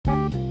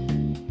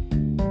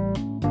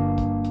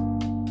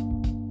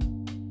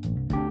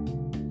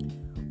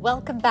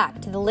Welcome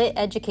back to the Lit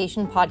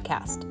Education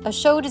Podcast, a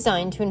show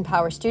designed to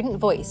empower student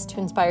voice to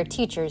inspire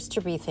teachers to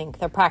rethink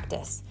their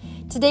practice.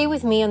 Today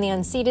with me on the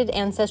unceded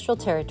ancestral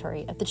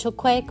territory of the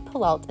Chilquaque,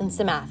 Puyallup, and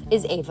Samath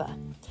is Ava,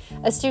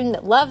 a student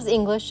that loves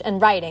English and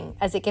writing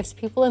as it gives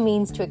people a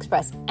means to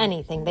express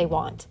anything they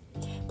want.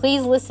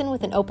 Please listen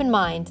with an open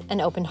mind and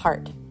open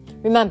heart.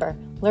 Remember,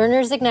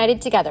 learners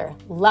ignited together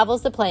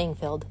levels the playing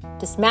field,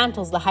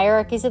 dismantles the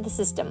hierarchies of the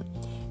system,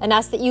 and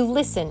asks that you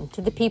listen to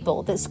the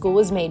people that school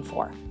is made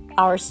for,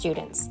 our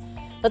students.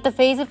 Let the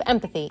phase of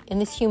empathy in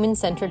this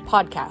human-centered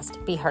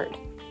podcast be heard.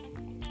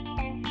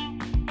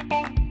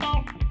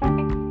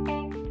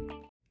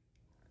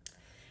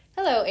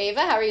 Hello,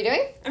 Ava. How are you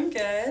doing? I'm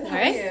good. How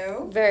are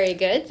you? Very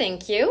good.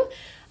 Thank you.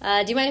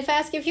 Do you mind if I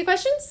ask you a few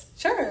questions?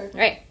 Sure. All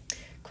right.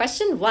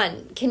 Question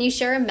 1. Can you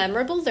share a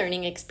memorable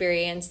learning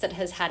experience that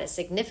has had a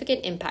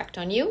significant impact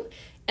on you,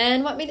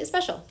 and what made it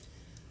special?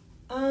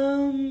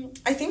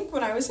 I think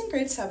when I was in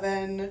grade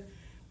 7,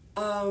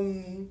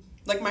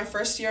 like my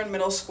first year in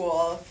middle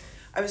school,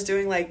 I was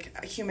doing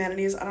like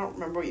humanities. I don't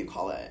remember what you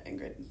call it in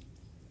grade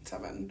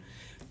 7.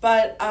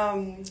 But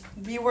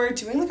we were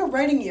doing like a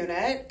writing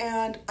unit,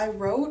 and I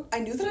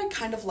knew that I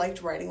kind of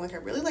liked writing, like I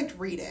really liked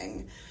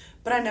reading,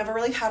 but I never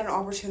really had an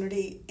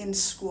opportunity in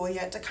school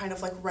yet to kind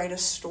of like write a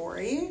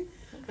story.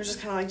 I was just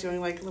kind of like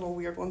doing like little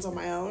weird ones on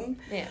my own.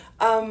 Yeah.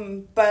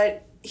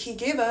 But he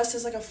gave us,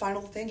 as like a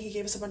final thing, he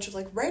gave us a bunch of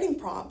like writing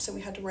prompts, and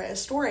we had to write a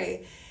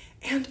story.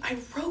 And I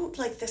wrote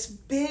like this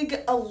big,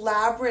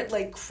 elaborate,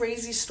 like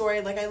crazy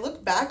story. Like I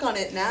look back on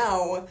it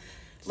now,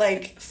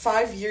 like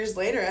 5 years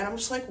later, and I'm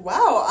just like,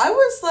 wow, I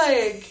was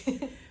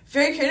like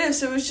very creative.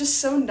 So it was just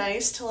so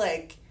nice to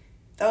like,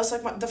 that was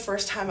like the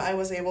first time I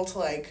was able to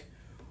like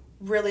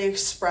really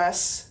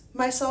express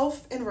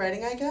myself in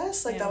writing, I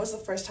guess. Like that was the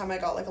first time I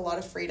got like a lot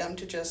of freedom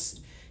to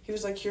just, he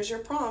was like, here's your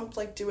prompt,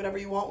 like do whatever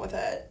you want with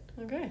it.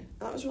 Okay. And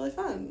that was really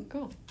fun.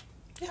 Cool.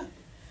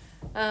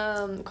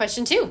 Yeah.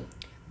 Question 2.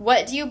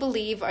 What do you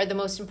believe are the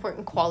most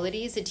important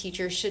qualities a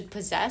teacher should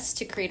possess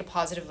to create a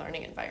positive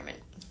learning environment?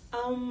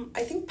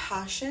 I think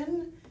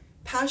passion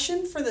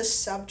for the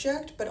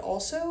subject, but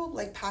also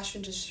like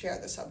passion to share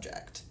the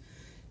subject,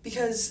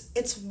 because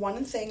it's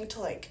one thing to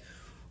like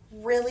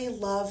really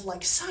love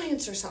like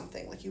science or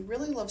something, like you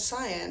really love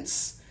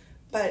science,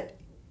 but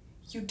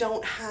you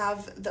don't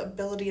have the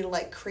ability to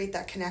like create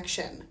that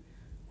connection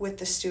with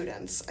the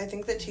students. I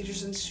think that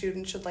teachers and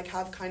students should like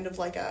have kind of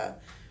like a,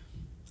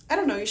 I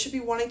don't know, you should be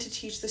wanting to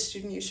teach the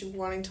student, you should be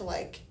wanting to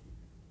like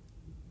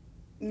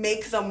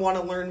make them want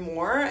to learn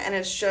more, and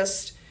it's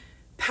just,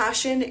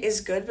 passion is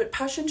good, but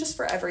passion just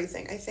for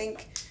everything. I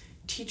think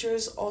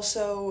teachers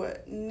also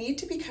need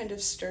to be kind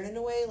of stern in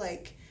a way,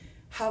 like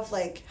have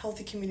like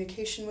healthy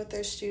communication with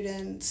their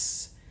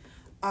students,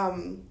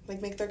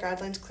 like make their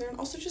guidelines clear, and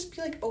also just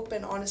be like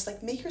open, honest,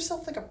 like make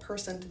yourself like a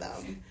person to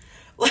them.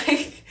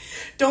 Like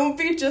don't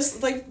be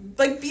just like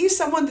be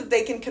someone that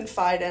they can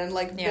confide in,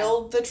 like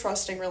build the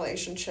trusting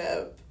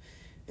relationship,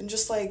 and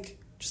just make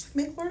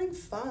learning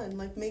fun,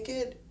 like make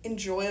it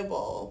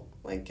enjoyable.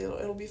 Like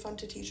it'll be fun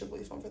to teach, it'll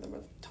be fun for them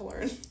to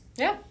learn.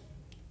 Yeah.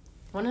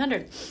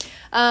 100.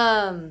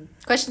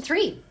 Question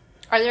 3.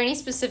 Are there any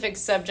specific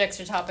subjects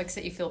or topics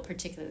that you feel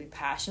particularly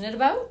passionate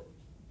about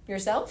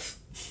yourself,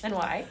 and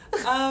why?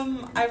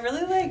 I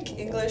really like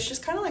English,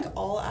 just kind of like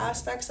all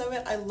aspects of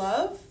it. I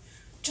love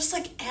just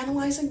like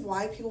analyzing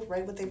why people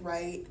write what they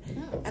write.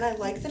 Oh. And I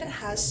like that it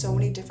has so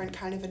many different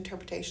kind of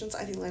interpretations.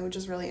 I think language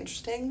is really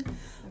interesting,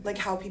 like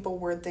how people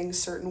word things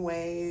certain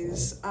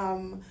ways.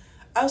 I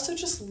also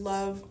just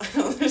love,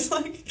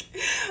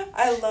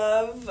 I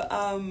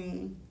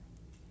love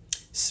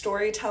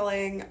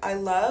storytelling. I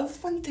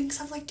love when things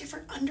have like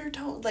different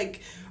undertones.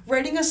 Like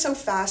writing is so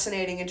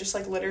fascinating, and just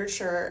like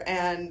literature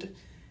and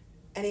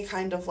any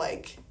kind of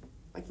like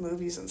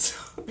movies and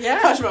stuff. Yeah.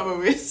 Talk about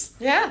movies.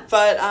 Yeah.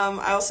 But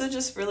I also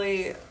just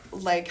really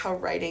like how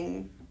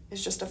writing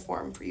is just a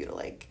form for you to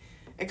like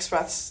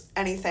express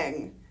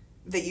anything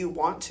that you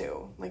want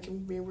to. Like it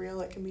can be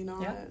real, it can be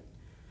not. Yeah.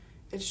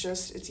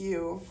 It's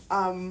you.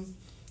 I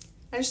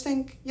just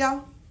think,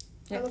 I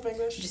love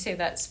English. Did you say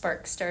that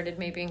spark started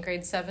maybe in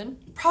grade 7?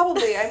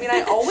 Probably. I mean,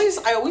 I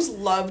always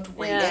loved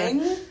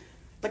reading. Yeah.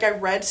 Like, I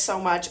read so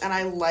much, and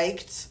I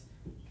liked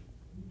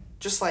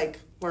just, like,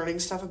 learning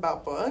stuff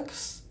about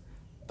books.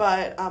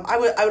 But I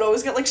would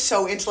always get, like,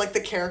 so into, like, the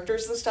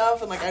characters and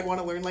stuff, and, like, I'd want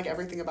to learn, like,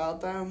 everything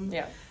about them.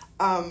 Yeah.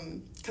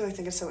 Because I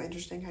think it's so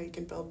interesting how you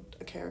can build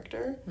a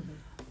character.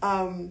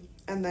 Mm-hmm.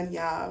 And then,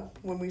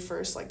 when we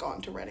first, like, got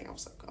into writing, I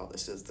was like, oh,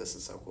 this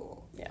is so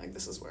cool. Yeah. Like,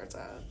 this is where it's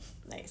at.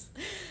 Nice.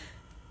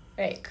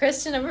 All right,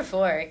 question number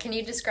 4. Can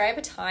you describe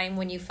a time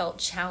when you felt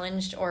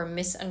challenged or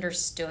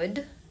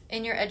misunderstood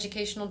in your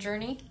educational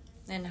journey,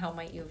 and how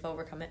might you have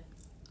overcome it?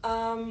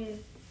 Oh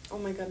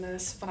my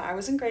goodness. When I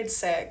was in grade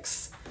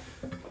 6,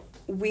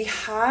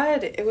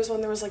 it was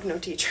when there was, like, no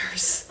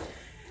teachers.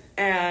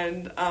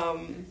 And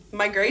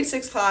my grade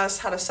 6 class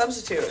had a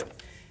substitute.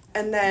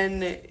 And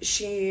then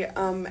she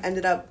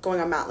ended up going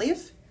on mat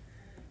leave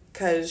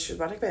because she was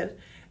about to quit.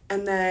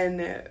 And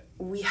then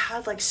we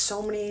had like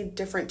so many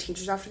different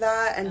teachers after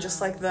that, and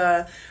just like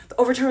the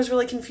overtime was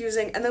really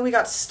confusing. And then we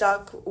got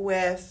stuck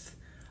with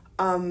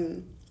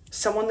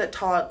someone that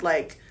taught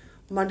like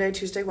Monday,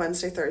 Tuesday,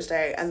 Wednesday,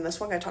 Thursday, and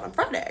this one guy taught on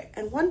Friday.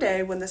 And one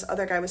day when this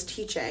other guy was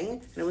teaching,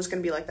 and it was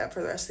going to be like that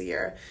for the rest of the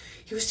year,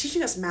 he was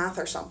teaching us math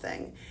or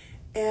something.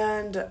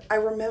 And I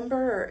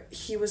remember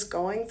he was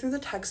going through the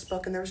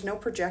textbook, and there was no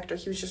projector.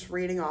 He was just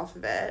reading off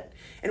of it.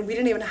 And we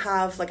didn't even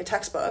have like a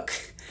textbook.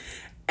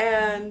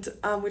 And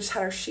we just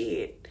had our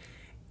sheet.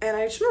 And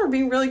I just remember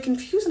being really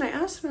confused, and I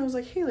asked him, I was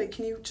like, hey, like,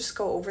 can you just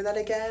go over that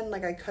again?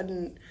 Like, I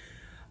couldn't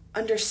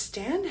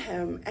understand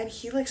him. And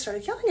he like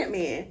started yelling at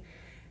me.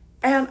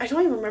 And I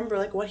don't even remember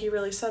like what he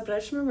really said, but I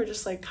just remember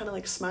just like kind of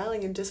like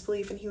smiling in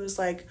disbelief. And he was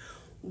like,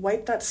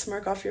 wipe that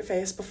smirk off your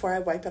face before I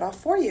wipe it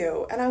off for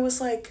you. And I was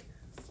like,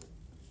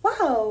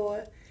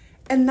 wow.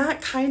 And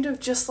that kind of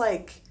just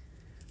like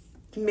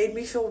made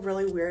me feel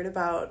really weird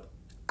about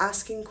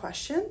asking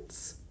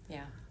questions.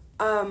 Yeah.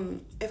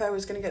 If I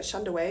was going to get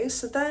shunned away.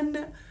 So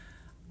then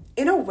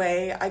in a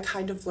way I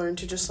kind of learned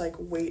to just like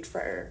wait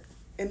for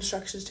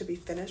instructions to be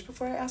finished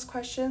before I ask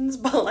questions.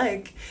 But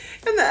like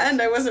in the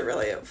end I wasn't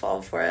really at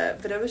fault for it,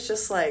 but it was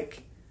just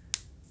like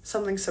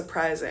something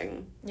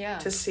surprising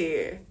to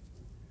see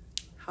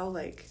how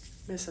like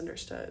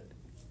misunderstood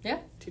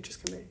teachers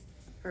can be.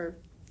 Or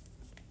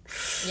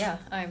yeah,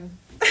 I'm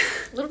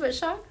a little bit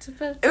shocked,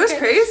 but it was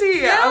crazy.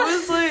 Yeah.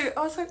 I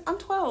was like I'm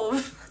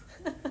 12.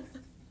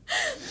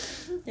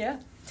 Yeah.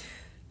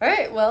 All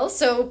right, well,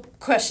 so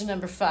question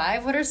number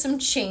 5, what are some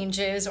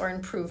changes or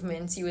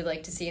improvements you would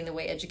like to see in the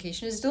way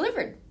education is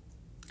delivered?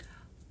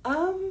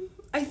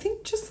 I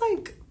think just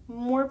like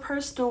more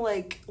personal,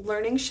 like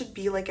learning should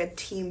be like a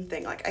team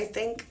thing. Like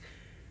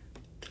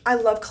I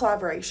love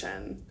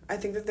collaboration. I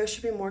think that there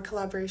should be more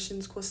collaboration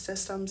in school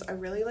systems. I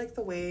really like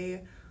the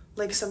way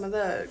like some of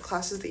the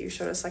classes that you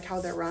showed us, like how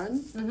they're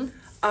run,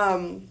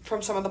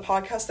 from some of the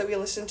podcasts that we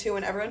listen to,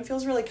 and everyone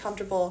feels really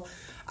comfortable.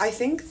 I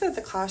think that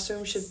the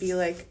classroom should be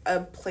like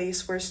a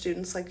place where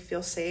students like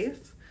feel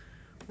safe,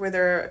 where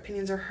their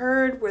opinions are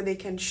heard, where they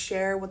can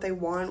share what they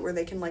want, where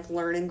they can like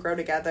learn and grow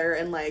together,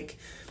 and like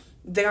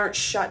they aren't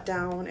shut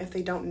down if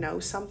they don't know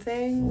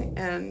something.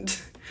 And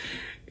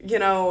you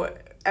know,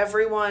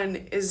 everyone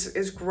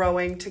is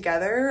growing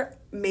together,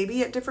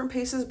 maybe at different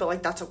paces, but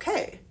like that's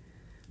okay.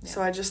 So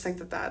I just think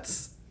that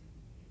that's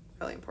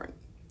really important.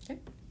 Okay,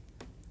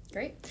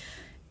 great.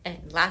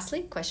 And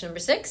lastly, question number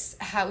 6,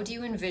 how do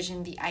you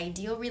envision the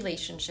ideal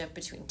relationship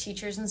between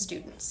teachers and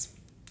students?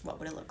 What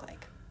would it look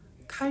like?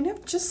 Kind of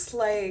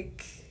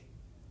like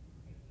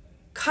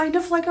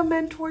a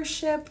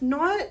mentorship,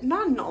 not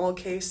in all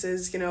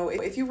cases, you know,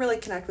 if you really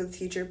connect with a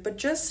teacher, but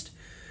just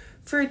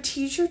for a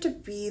teacher to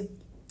be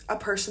a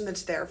person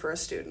that's there for a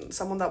student,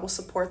 someone that will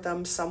support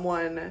them,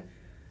 someone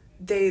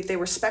they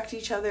respect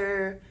each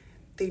other,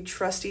 they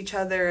trust each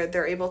other,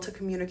 they're able to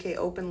communicate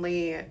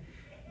openly.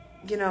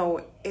 You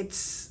know,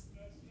 it's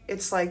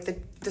like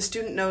the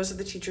student knows that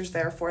the teacher's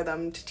there for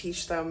them, to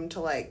teach them,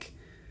 to like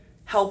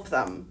help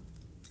them,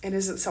 and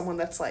isn't someone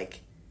that's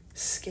like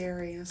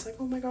scary and it's like,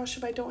 oh my gosh,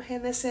 if I don't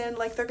hand this in,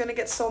 like they're gonna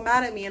get so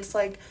mad at me. It's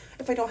like,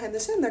 if I don't hand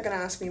this in, they're gonna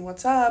ask me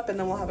what's up, and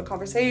then we'll have a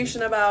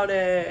conversation about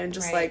it, and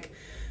just like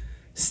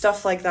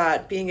stuff like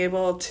that. Being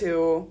able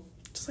to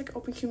just like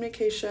open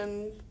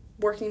communication,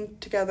 working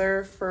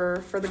together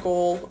for the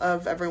goal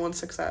of everyone's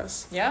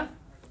success. Yeah,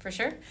 for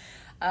sure.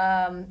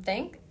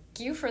 Thank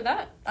you for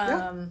that.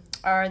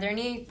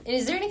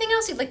 Is there anything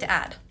else you'd like to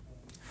add?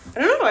 I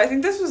don't know. I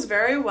think this was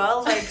very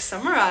well like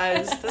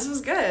summarized. This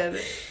was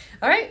good.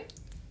 All right.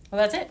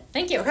 Well, that's it.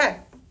 Thank you. Okay.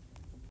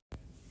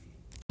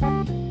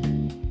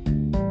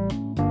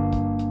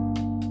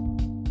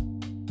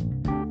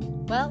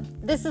 Well,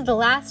 this is the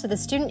last of the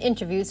student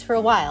interviews for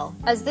a while,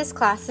 as this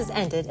class has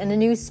ended and a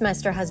new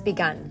semester has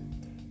begun.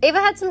 Ava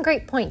had some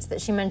great points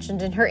that she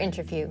mentioned in her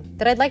interview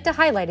that I'd like to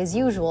highlight as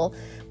usual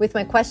with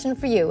my question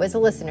for you as a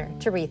listener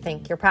to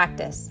rethink your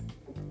practice.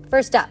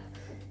 First up,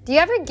 do you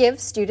ever give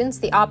students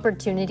the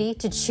opportunity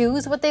to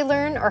choose what they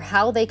learn or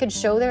how they could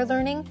show their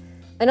learning?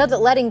 I know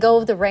that letting go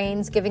of the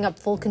reins, giving up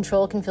full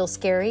control can feel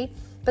scary,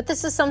 but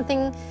this is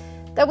something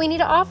that we need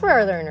to offer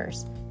our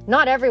learners.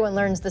 Not everyone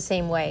learns the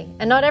same way,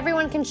 and not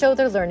everyone can show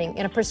their learning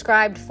in a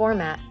prescribed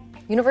format.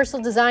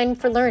 Universal design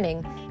for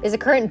learning is a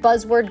current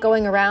buzzword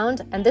going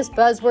around, and this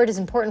buzzword is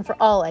important for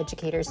all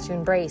educators to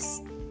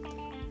embrace.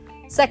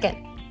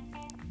 Second,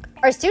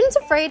 are students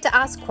afraid to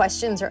ask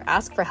questions or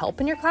ask for help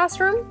in your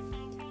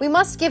classroom? We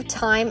must give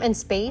time and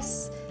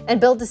space and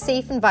build a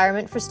safe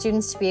environment for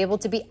students to be able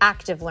to be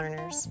active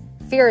learners.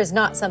 Fear is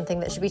not something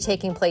that should be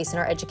taking place in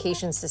our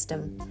education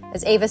system.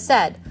 As Ava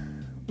said,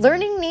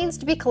 learning needs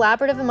to be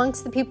collaborative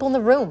amongst the people in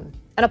the room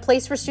and a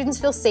place where students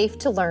feel safe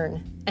to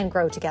learn and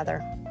grow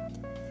together.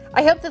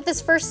 I hope that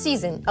this first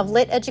season of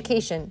Lit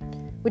Education,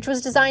 which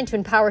was designed to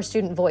empower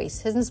student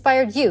voice, has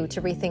inspired you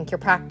to rethink your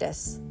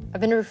practice.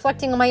 I've been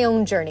reflecting on my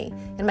own journey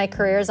and my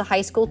career as a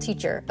high school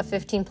teacher of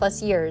 15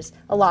 plus years,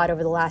 a lot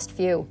over the last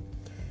few.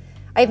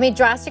 I've made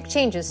drastic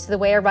changes to the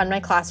way I run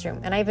my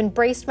classroom, and I've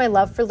embraced my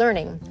love for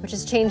learning, which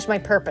has changed my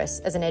purpose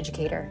as an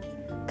educator.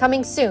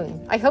 Coming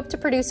soon, I hope to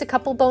produce a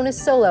couple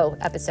bonus solo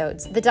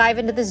episodes that dive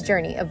into this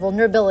journey of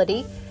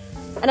vulnerability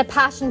and a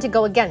passion to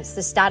go against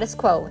the status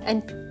quo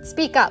and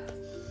speak up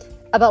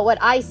about what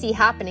I see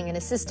happening in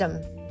a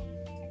system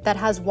that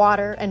has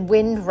water and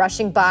wind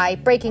rushing by,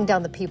 breaking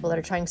down the people that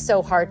are trying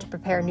so hard to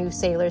prepare new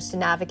sailors to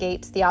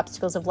navigate the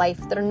obstacles of life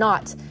that are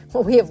not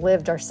what we have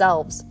lived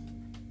ourselves.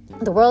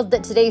 The world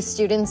that today's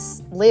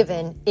students live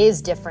in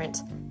is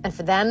different, and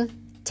for them,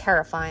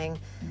 terrifying.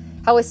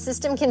 How a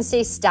system can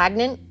stay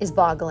stagnant is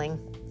boggling.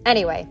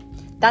 Anyway,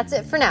 that's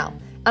it for now,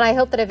 and I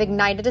hope that I've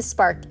ignited a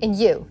spark in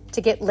you to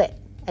get lit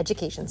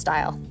education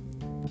style.